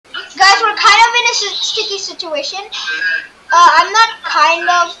a sticky situation. I'm not kind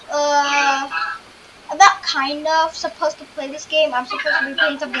of supposed to play this game. I'm supposed to be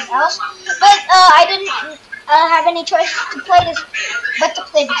playing something else, but I didn't have any choice to play this, but to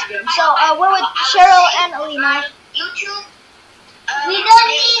play this game. So we're with Cheryl and Elina. YouTube. We don't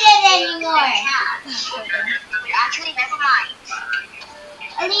need it anymore. Actually, never mind.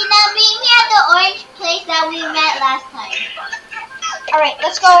 Elina, meet me at the orange place that we met last time. Alright,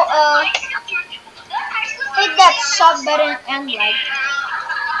 let's go. Hit that sub button and like.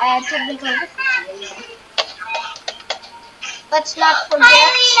 Technically, let's not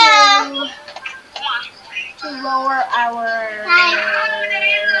forget to lower our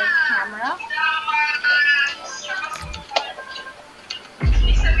camera.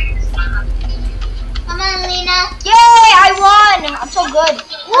 Come on, Elina. Yay! I won! I'm so good.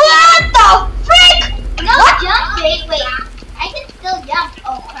 What the frick? No jumping. Wait, I can still jump.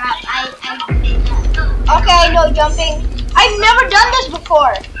 Oh crap! Okay, no jumping. I've never done this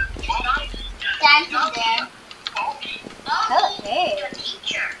before. Stand there. Okay.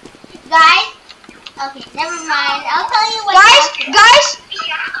 Guys. Okay, never mind. I'll tell you what. Guys,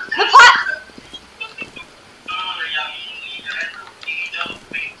 the pot.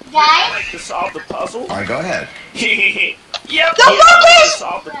 Guys. Like to solve the puzzle? Alright, go ahead. Yep. The focus.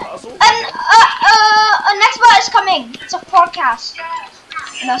 Solve the puzzle. A Nextbot is coming. It's a forecast.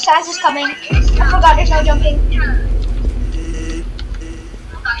 No, Sans is coming. I forgot there's no jumping.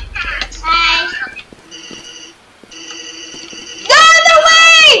 Hi. Get out of the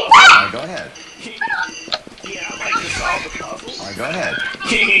way! Alright, go ahead. Yeah, I like to solve the puzzle. Alright, go ahead.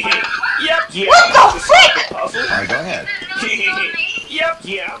 Yep. Yeah, What I like the to solve frick? the puzzle. Alright, go ahead. Yep.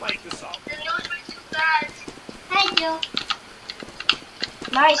 Yeah, I like to solve. Hi, Joe.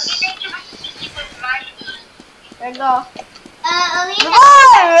 Nice. There you go. Elina.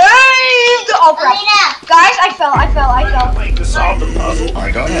 Oh crap. Elina. Guys, I fell. I like to solve the puzzle.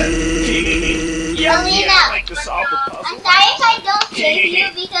 Alright, go ahead. Yep. Yeah, Elina. I like to solve the puzzle. I'm sorry if I don't save you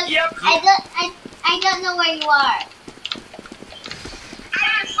because I don't know where you are.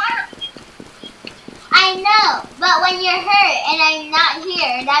 I know, but when you're hurt and I'm not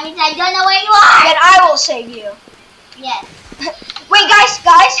here, that means I don't know where you are. Then I will save you. Yes. Wait, guys,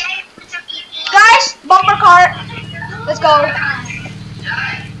 bumper car. Let's go.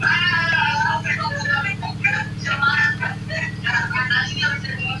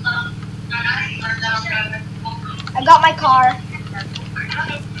 I got my car.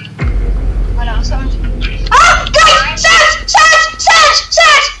 Oh no, someone's... Ah! Guys! Sans!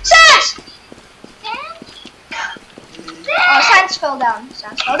 Oh, Sans fell down.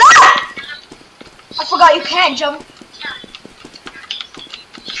 I forgot you can't jump.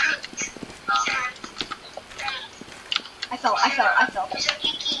 I fell.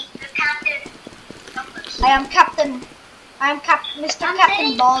 I am Captain. Mr.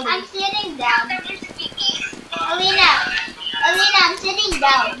 Captain Baldy. I'm sitting down. Elina, I'm sitting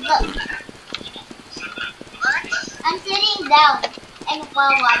down. Look. I'm sitting down and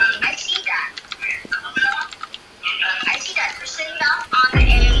while watching. I see that. We're sitting down on a.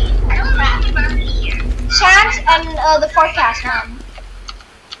 I don't remember here. Sans and the forecast man.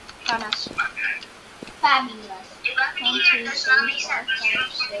 On us. Fabulous. 1, 2, 3, 4, 5,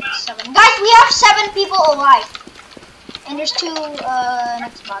 6, 7. Guys, we have 7 people alive. And there's 2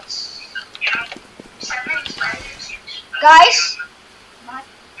 Nextbots. Guys,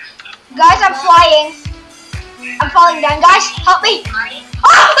 I'm flying. I'm falling down. Guys, help me.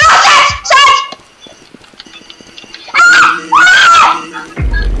 Oh, no, Sans!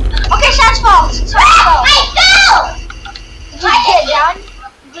 Okay, Sans falls. I fell! Did you get down?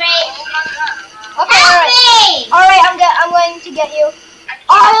 Great. Okay, alright, I'm going to get you.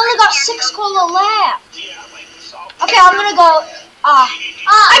 Oh, I only got 6 cola left. Okay, I'm gonna go.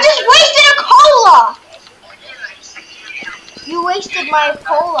 I just wasted a cola. You wasted my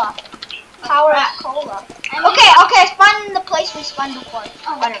cola. Power up cola. Okay, spawn in the place we spawned before.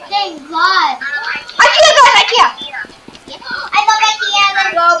 Oh, thank God. IKEA, guys, IKEA. I love IKEA.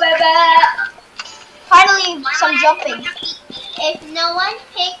 Let's go, baby. Finally, some jumping. If no one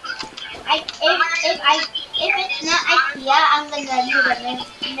picks, if it's not IKEA, I'm gonna do the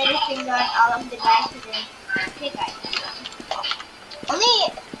middle finger on all of the guys who didn't pick IKEA.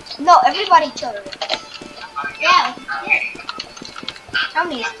 No, everybody chill. Yeah. How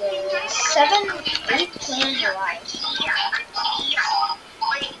many is there? 7, 8 players alive.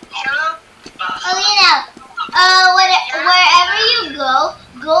 Elina, wherever you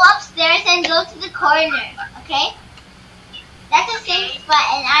go upstairs and go to the corner, okay? That's the same spot,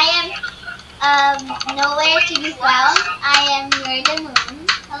 and I am nowhere to be found. I am near the moon.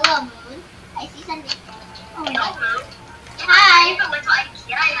 Hello, moon. I see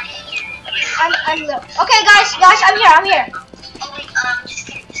Okay, guys, I'm here. Oh wait, just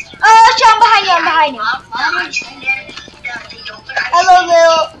kidding. I'm behind you.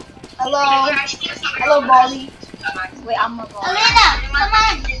 Hello, Baldy. Wait, I'm a Baldy. Elina, come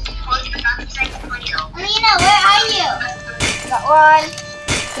on. Elina, where are you? Got one.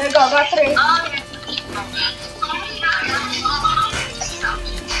 There we go, got three.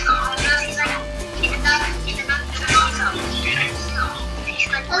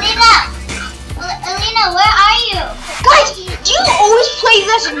 Elina, where are you? Guys, do you always play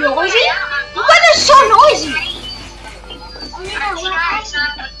this noisy? You guys are so noisy. Elina, where are you?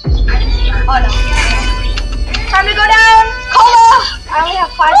 Oh no. Time to go down. Cola. I only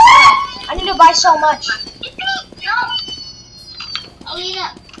have 5 cents. I need to buy so much.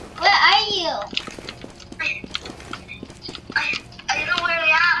 Elina, where are you? I don't know where I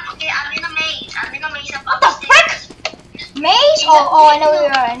am. Okay, I'm in a maze. What the frick? Maze? Oh, I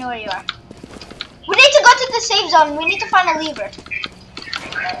know where you are. We need to go to the safe zone. We need to find a lever.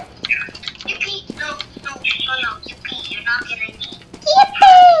 Yippee! No. Yippee, you're not getting me.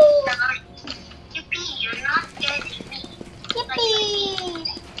 Yippee! Yippee, you're not getting me. Yippee!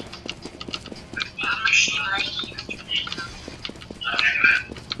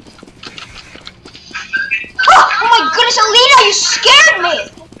 Oh my goodness, Elina, you scared me!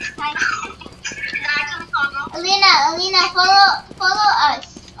 Elina, follow us.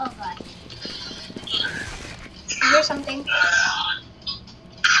 Oh god. You hear something?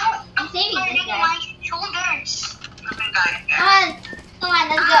 I'm saving this guy. My shoulders. Come on,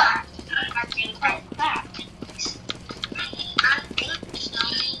 let's go.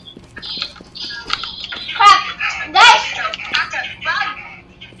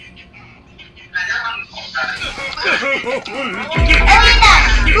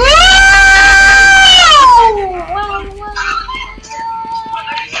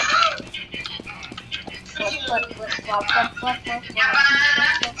 Oh crap. Crap, guys!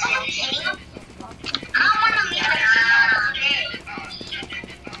 Elina!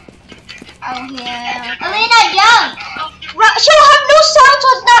 I'm here. Elina, jump! She'll have no sound, so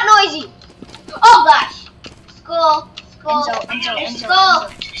it's not noisy. Oh gosh. School. Enzo.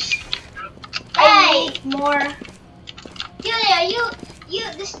 I need more. Julia, you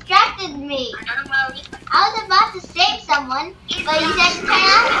distracted me. I was about to save someone, but you said to turn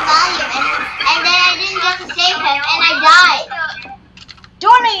off the volume, and then I didn't get to save him, and I died.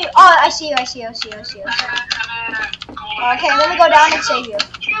 Don't you? Oh, I see you. Okay, let me go down and save you.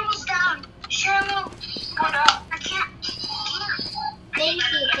 Cheryl's down. Cheryl, go down. I can't. Thank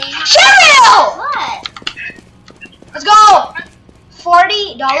you. Cheryl! What? Let's go.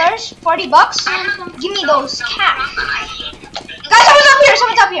 $40? $40? Give me those cash. Guys,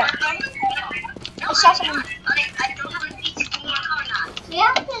 someone's up here. I saw someone. I don't have a pizza. Can you come or not? We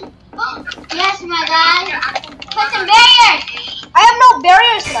have to. Oh, yes, my guy. Put some barriers. I have no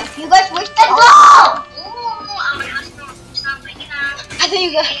barriers left. You guys wish to Let's go. I think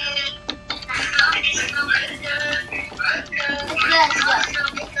you guys.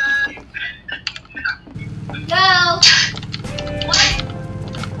 Go.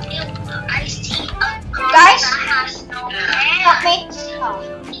 Guys, help me. Oh.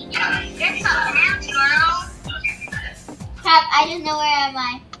 Crap, I don't know where am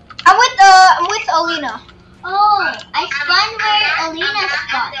I. I'm with Elina. Oh, I spawned where Elina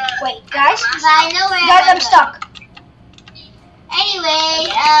spawned. Wait, guys. But I know where Guys, I'm stuck.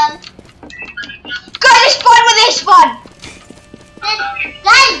 Anyway, Guys, I spawned where they spawned.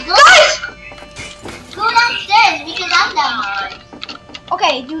 Guys, go downstairs because I'm downstairs.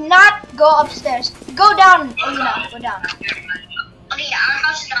 Okay, do not go upstairs. Go down, Elina. Go down. Okay, our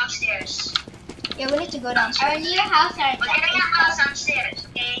house is downstairs. Yeah, we need to go Our downstairs. new house are We're getting our house downstairs,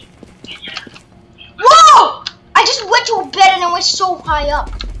 okay? Whoa! I just went to a bed and I went so high up.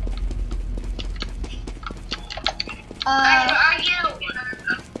 Where are you?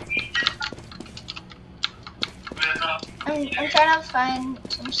 I'm trying to find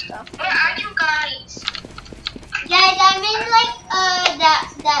some stuff. Where are you guys? Guys, I'm in like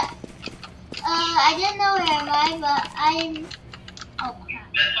I don't know where am I, but I'm. Oh crap.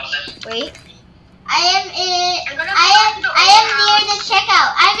 Wait. I am near the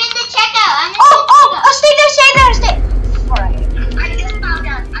checkout. I'm in the checkout. Stay there. Alright. I just found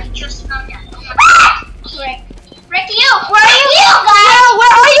out. Oh my Frick you. Where are you? guys? Yeah,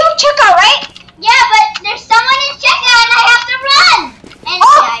 where are you? Checkout, right? Yeah, but there's someone in checkout and I have to run. And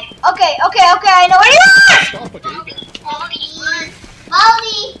Oh, okay, I know where you are!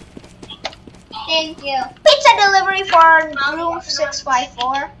 Molly. Thank you. Pizza delivery for room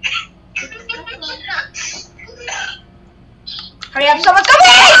 654. Hurry up, someone's coming!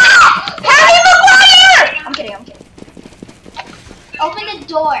 Harry Maguire! I'm kidding. Open the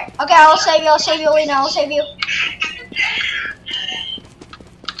door. Okay, I'll save you, Elina, I'll save you.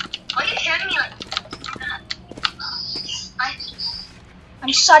 Why are you shooting me like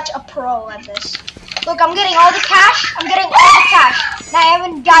I'm such a pro at this. Look, I'm getting all the cash. Now I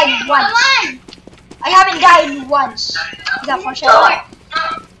haven't died once. Come on. I haven't died once. Is that foreshadowing?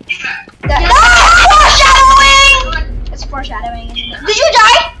 Foreshadowing! It's foreshadowing, isn't it? Did you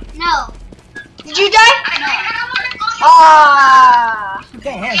die? No. Did you die? No. Ah. You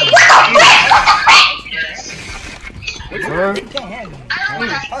can't handle it. I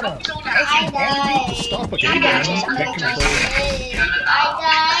Hold on. I died. Stop it. I Take died control.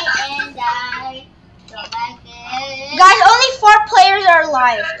 and died. So back then. Guys, only 4 players are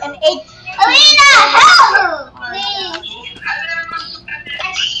alive and 8. Elina, help! Please.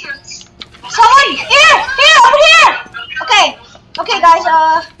 Someone here, over here. Okay, guys.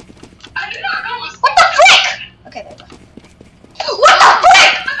 What the frick? Okay, there you go. What the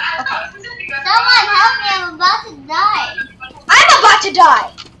frick? Someone help me, I'm about to die. I'm about to die.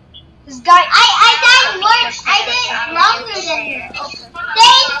 This guy. I died once. I did longer than you.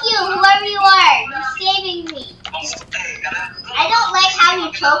 Thank you, whoever you are. You're saving me. I don't like how you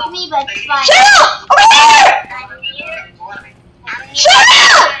choked me, but it's fine. Cheryl! Over here!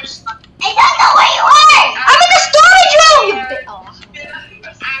 Cheryl! I don't know where you are. I'm in the storage room!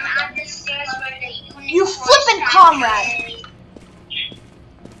 You flippin' comrade.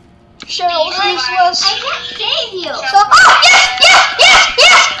 Cheryl's useless. I can't save you. So, oh,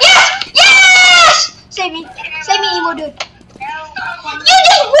 yes! Save me, emo dude. You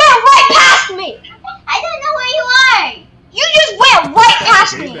just went right past me. I don't know where you are. You just went right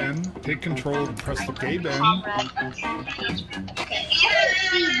past Okay, me. Ben. Take control. Press the K, Ben. Comrade.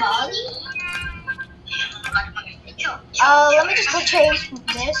 See Molly? Let me just go change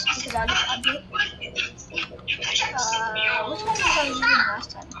this because I look ugly. Which one was I using last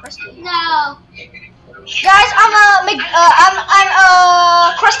time? Krusty. No. Guys, I'm a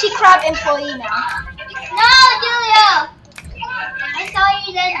Krusty Krab employee now. No, Julio. I saw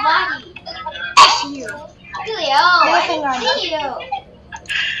your dead body. F you. Julio, I Nothing on didn't see you.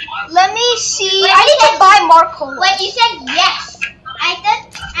 Let me see. Wait, I need to buy more cola. When you said yes, I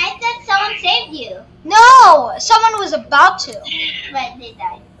thought someone saved you, No, someone was about to. but they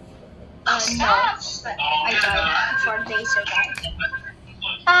died. No, I died before they survived.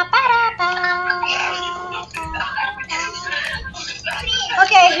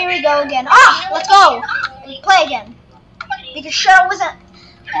 Okay, here we go again. Let's go. Play again. Because Cheryl wasn't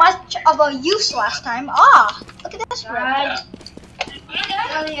much of a use last time. Look at this red.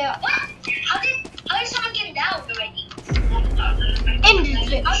 Julio. How did someone get down already?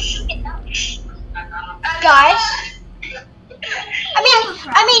 Guys,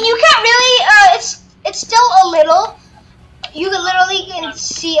 I mean, you can't really. It's still a little. You literally can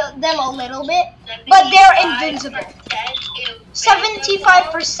see them a little bit, but they're invincible.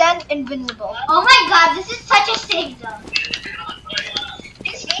 75% invincible. Oh my God, this is such a safe zone.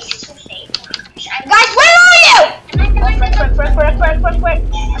 This base is so safe. Guys, where are you? Oh, frick.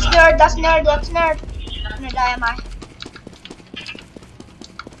 That's nerd. I'm gonna die, am I?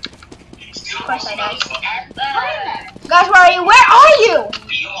 Of course I died. Guys, where are you? Where are you?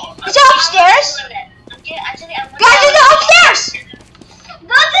 Is it upstairs? Guys, is it upstairs?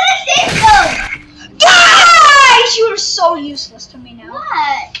 Go to the safe zone. Guys, you are so useless to me now.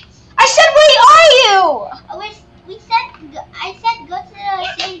 What? I said, where are you? I said go to the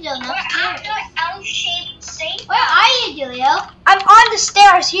safe zone upstairs. L-shaped safe. Where are you, Julio? I'm on the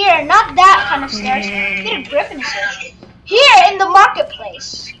stairs here, not that kind of stairs. Peter Griffin is here. Here in the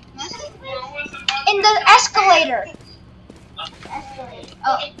marketplace. In the escalator.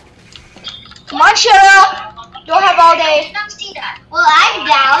 Oh, Come on, Cheryl. Don't have all day. well, I'm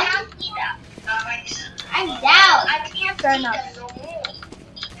down. I'm down. Fair enough.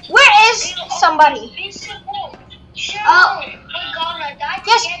 Where is somebody? Oh.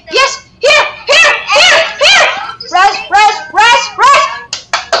 Yes. Here. Res.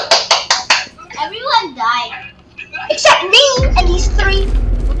 Everyone died. Except me and these 3.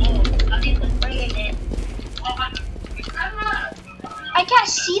 I can't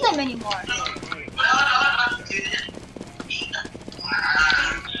see them anymore.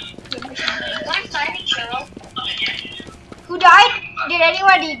 Who died? Did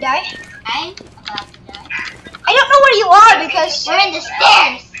anybody die? I'm about to die. I don't know where you are because... We're in the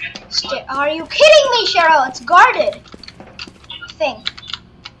stairs. Are you kidding me, Cheryl? It's guarded. Thing.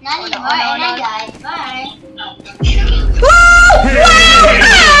 Not Oh, no, anymore, oh, and no, I no. died. Bye. Woo!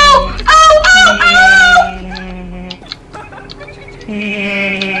 Ow!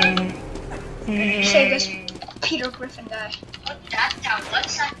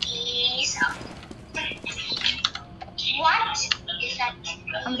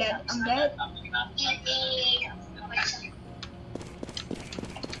 I'm dead. I'm dead.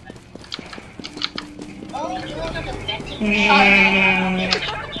 Oh, you live in a betting. Wait,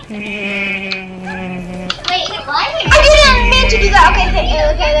 why? I didn't mean to do that. Okay,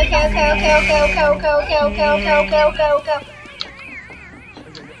 okay.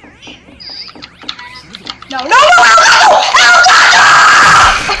 No.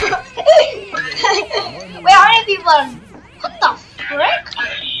 Wait, how many people are? What the frick?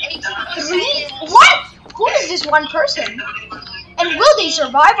 3? What? Who is this one person? And will they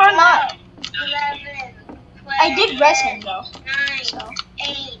survive or not? 11, 12, I did res him though. 9, So.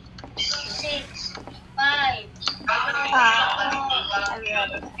 8, 6, 5.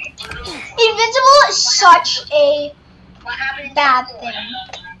 Invincible is such a What happened? bad thing.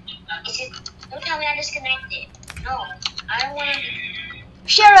 Don't tell me I disconnected. No, I don't want to.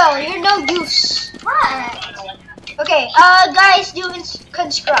 Cheryl, you're no use. What? Okay, guys, do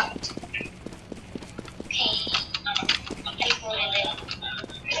construct. Okay.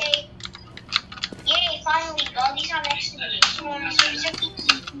 Okay. Yay, finally, all these are next to me. Come on, Mr.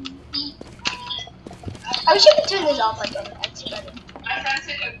 Kiki. I wish I could turn this off again. That's better.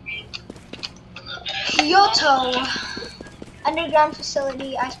 Kyoto. Underground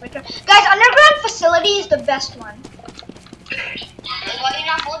facility, icebreaker. Guys, underground facility is the best one. Why you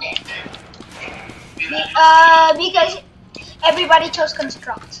not hold it? Because everybody chose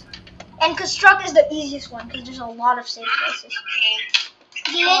construct. And construct is the easiest one because there's a lot of safe places.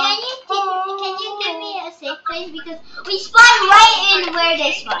 Can you give me a safe place? Because we spawn right in where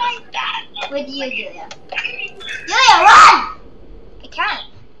they spawn. With you, Julia. Julia, run! I can't.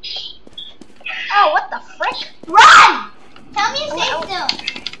 Oh, what the frick? Run! Tell me a safe zone.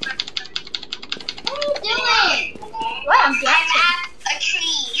 What are you doing? What? I'm dancing. A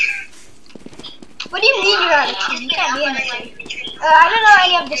tree. What do you mean you're at a tree? You can't be in a tree. I don't know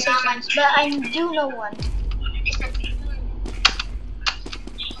any of the safe ones, but I do know one.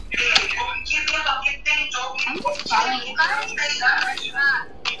 I'm just following you.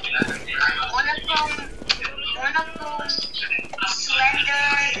 One of them slender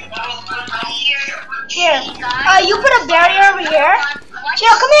Here. You put a barrier over here.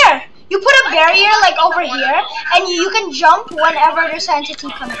 Cheryl, come here. You put a barrier like over here, and you can jump whenever there's an entity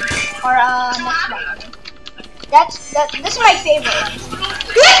coming or Nextbot coming. This is my favorite one.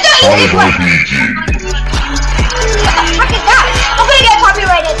 Here's the easiest one. What the frick is that? I'm gonna get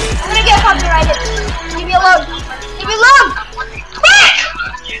copyrighted. Leave me alone. Frick!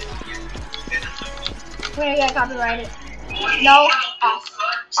 I'm gonna get copyrighted. No, off.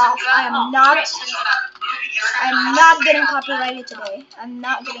 I'm not getting copyrighted today. I'm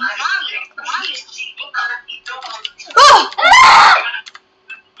not getting copyrighted.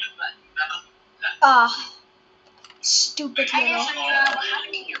 Stupid little.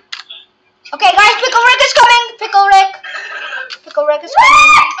 Okay, guys, Pickle Rick is coming. Pickle Rick is coming.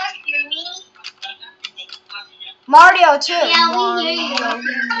 Mario too. Yeah, we hear you.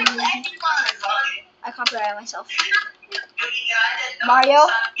 I copyrighted myself. Mario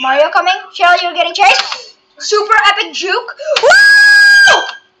coming. Cheryl, you're getting chased. Super epic juke. Woo!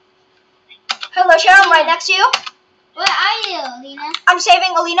 Hello, Cheryl. I'm right next to you. Where are you, Elina? I'm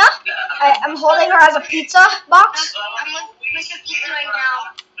saving Elina. I'm holding her as a pizza box. I'm with Mr. Kiki right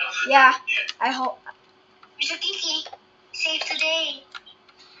now. Yeah, I hope. Mr. Kiki, save today.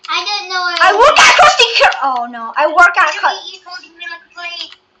 I don't know where I work at Krusty Krab. Oh no, I work at Mr. Kiki's holding me like a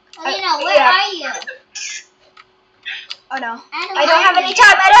plate. Elina, where yeah. are you? Oh no, I don't have any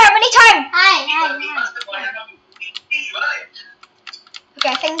time. Hi. Okay,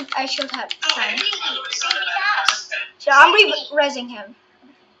 I think I should have time. Save us. So I'm re-resing him.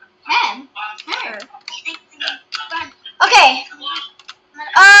 Him? Her. Okay.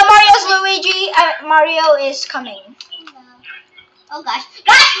 Mario's Luigi. Mario is coming. Oh gosh.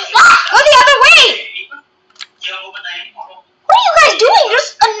 Go the other way! What are you guys doing?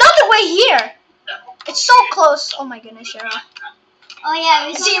 There's another way here. It's so close. Oh my goodness, Cheryl. Oh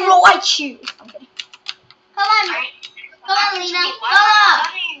yeah, Zero IQ. I'm kidding. Come on, Lena. Go!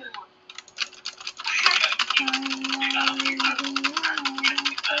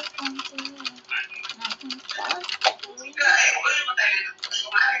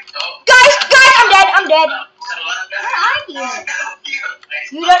 Guys, I'm dead. Where are you?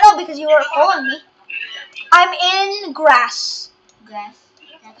 You don't know because you were following me. I'm in grass. Grass.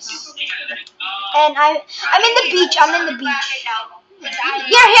 That's all. And I'm in the beach.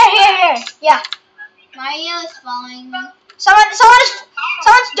 Here. Yeah. Mario is following me. Someone's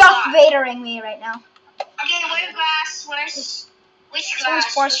Darth Vadering me right now. Okay, where's grass? Which grass? Someone's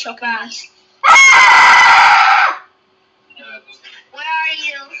force choking me. Where are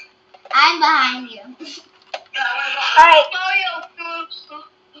you? I'm behind you. Alright. Mario.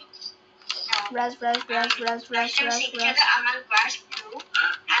 Res. Together, I'm on grass too.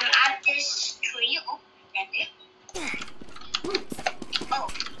 I'm at this tree. Oh, that's it. Oh,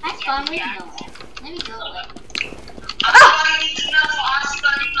 That's fun. Let me go. Let me go away.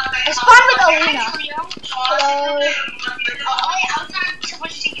 It's fun with Elina. Hello. Oh, wait, I was not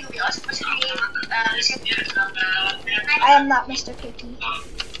supposed to say Julia. I was supposed to be I am not Mr. Picky.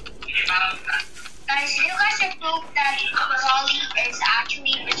 Guys, you guys have proof that Wally is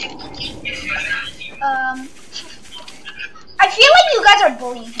actually Mr. Cookie? I feel like you guys are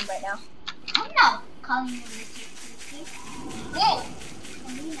bullying him right now. I'm not calling you Mr. Cookie. Whoa!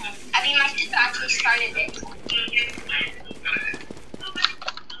 Elina. I mean, my sister actually started it.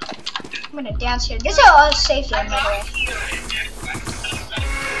 I'm gonna dance here. This is a safe zone, by the way.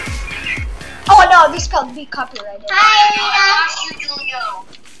 Oh no, this could be copyrighted. Hi, Elina. You, Julio.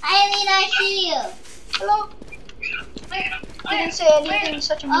 Hi, Elina. I see you. Hello? You didn't say anything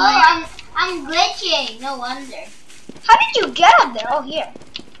such a mean. Oh, I'm glitching. No wonder. How did you get up there? Oh, here.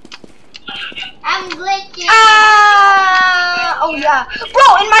 I'm glitching. Ah! Oh yeah.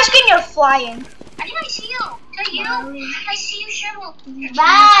 Bro, in my screen you're flying. I think I see you. Is that you? I see you, Cheryl.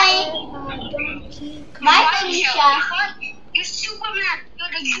 Bye. Bye, Bye, Felicia. You're Superman.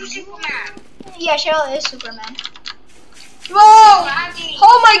 You're the true Superman. Yeah, Cheryl is Superman. Whoa!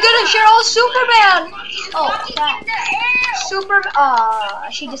 Oh my goodness, Cheryl is Superman! Oh, crap. Super.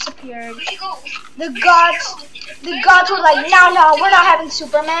 She disappeared. Where'd you go? The gods were like, no, we're not having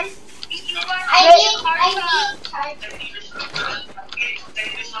Superman. I need charger.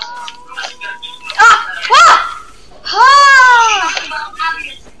 Ah!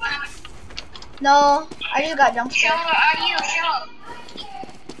 No, I just got jump Cheryl, scared. where are you? Cheryl.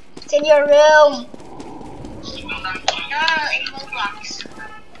 It's in your room. No, in Roblox.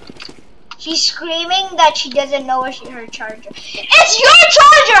 She's screaming that she doesn't know where her charger. It's your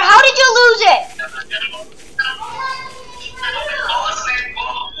charger! How did you lose it?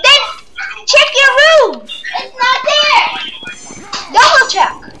 Then check your room. It's not there. Double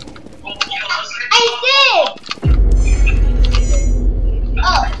check. I did.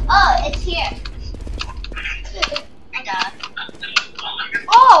 Oh, it's here. I got.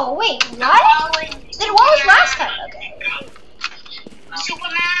 Oh wait, what? Then what was last time? Okay.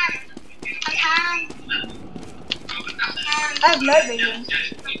 Superman. I can. I have night vision.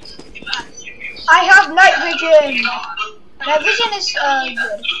 I have night vision. Night vision is good.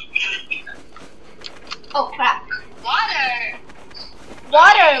 Oh crap. Water.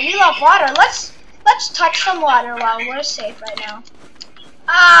 Water. We love water. Let's touch some water while we're safe right now.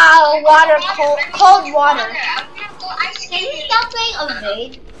 Ah, water. Cold water. I'm gonna go ice Can you skating. stop playing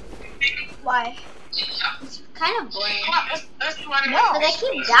Evade? Why? It's kind of boring. No. But I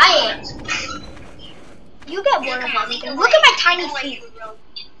keep dying. You get bored of everything. Look at my tiny feet.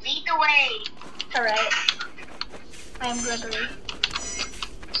 Lead the way. Alright. I am Gregory.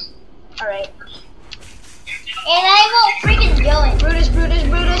 Alright. And I'm all freaking going. Brutus. Woo!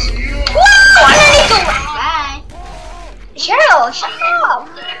 Underneath the legs. Bye. Cheryl, shut up.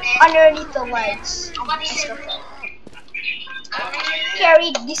 Underneath the legs.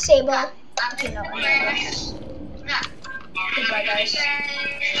 Carry, disable. Okay, no. Goodbye, guys.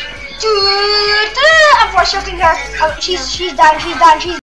 I'm force choking her. She's done.